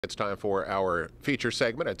It's time for our feature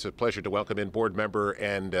segment. It's a pleasure to welcome in board member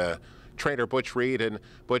and trainer Butch Reid. And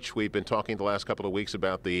Butch, we've been talking the last couple of weeks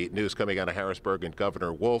about the news coming out of Harrisburg and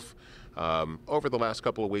Governor Wolf. Over the last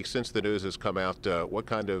couple of weeks since the news has come out, what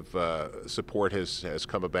kind of support has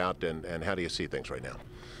come about, and how do you see things right now?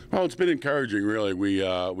 Well, it's been encouraging, really. We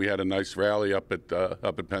had a nice rally up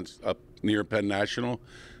near Penn National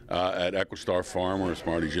at Equistar Farm, where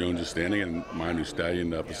Smarty Jones is standing, and my new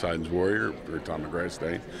stallion, Poseidon's Warrior, or Tom McGrath's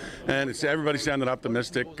staying. And everybody sounded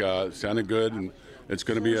optimistic, sounded good, and it's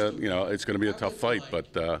going to be a tough fight,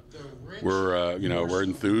 but we're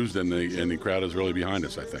enthused, and the crowd is really behind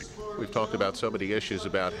us, I think. We've talked about so many issues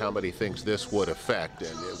about how many things this would affect,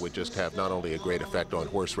 and it would just have not only a great effect on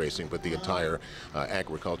horse racing, but the entire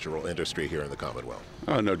agricultural industry here in the Commonwealth.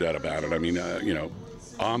 Oh, no doubt about it. I mean,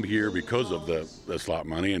 I'm here because of the slot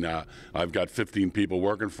money, and I've got 15 people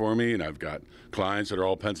working for me, and I've got clients that are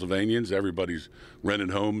all Pennsylvanians. Everybody's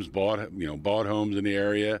rented homes, bought homes in the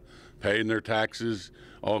area, paying their taxes,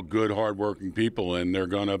 all good, hardworking people, and they're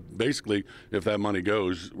going to basically, if that money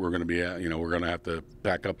goes, we're going to be, we're going to have to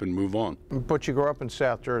pack up and move on. But you grew up in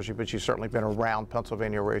South Jersey, but you've certainly been around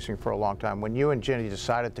Pennsylvania racing for a long time. When you and Jenny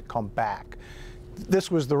decided to come back,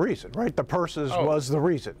 this was the reason, right? The purses was the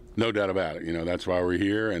reason. No doubt about it. That's why we're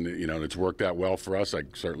here, and it's worked out well for us. I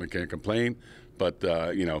certainly can't complain, but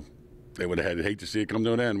they would have hate to see it come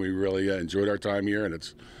to an end. We really enjoyed our time here, and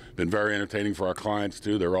it's been very entertaining for our clients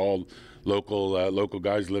too. They're all local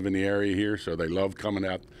guys live in the area here, so they love coming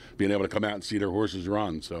out, being able to come out and see their horses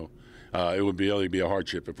run. So it would really be a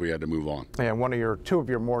hardship if we had to move on. And two of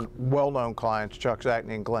your more well-known clients, Chuck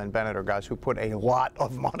Zackney and Glenn Bennett, are guys who put a lot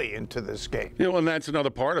of money into this game. And that's another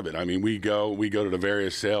part of it. I mean, we go to the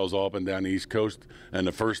various sales all up and down the East Coast, and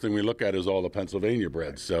the first thing we look at is all the Pennsylvania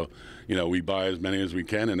breds. So, we buy as many as we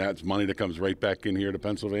can, and that's money that comes right back in here to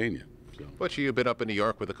Pennsylvania. Butch, you've been up in New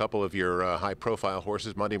York with a couple of your high-profile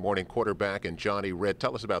horses, Monday Morning Quarterback and Johnny Reid.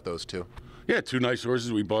 Tell us about those two. Yeah, two nice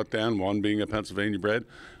horses we bought down, one being a Pennsylvania bred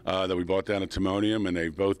that we bought down at Timonium, and they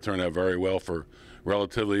both turned out very well for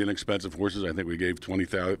relatively inexpensive horses. I think we gave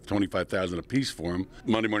 $25,000 a piece for them.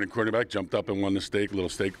 Monday Morning Quarterback jumped up and won the stake, a little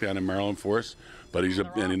stake down in Maryland for us, but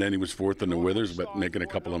and then he was fourth in the Withers, but making a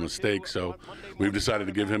couple of mistakes. So we've decided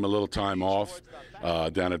to give him a little time off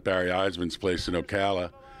down at Barry Eisman's place in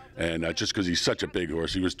Ocala. And just because he's such a big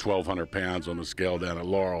horse, he was 1,200 pounds on the scale down at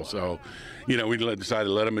Laurel. So, we decided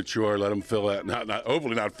to let him mature, let him fill out,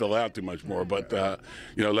 hopefully not fill out too much more, but,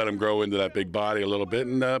 let him grow into that big body a little bit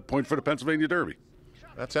and point for the Pennsylvania Derby.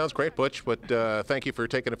 That sounds great, Butch, but thank you for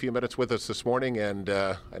taking a few minutes with us this morning. And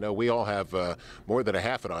I know we all have more than a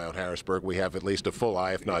half an eye on Harrisburg. We have at least a full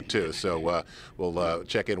eye, if not two. So we'll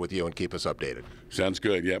check in with you and keep us updated. Sounds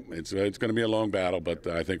good. Yep. It's going to be a long battle, but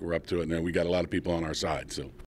I think we're up to it now. We got a lot of people on our side. So.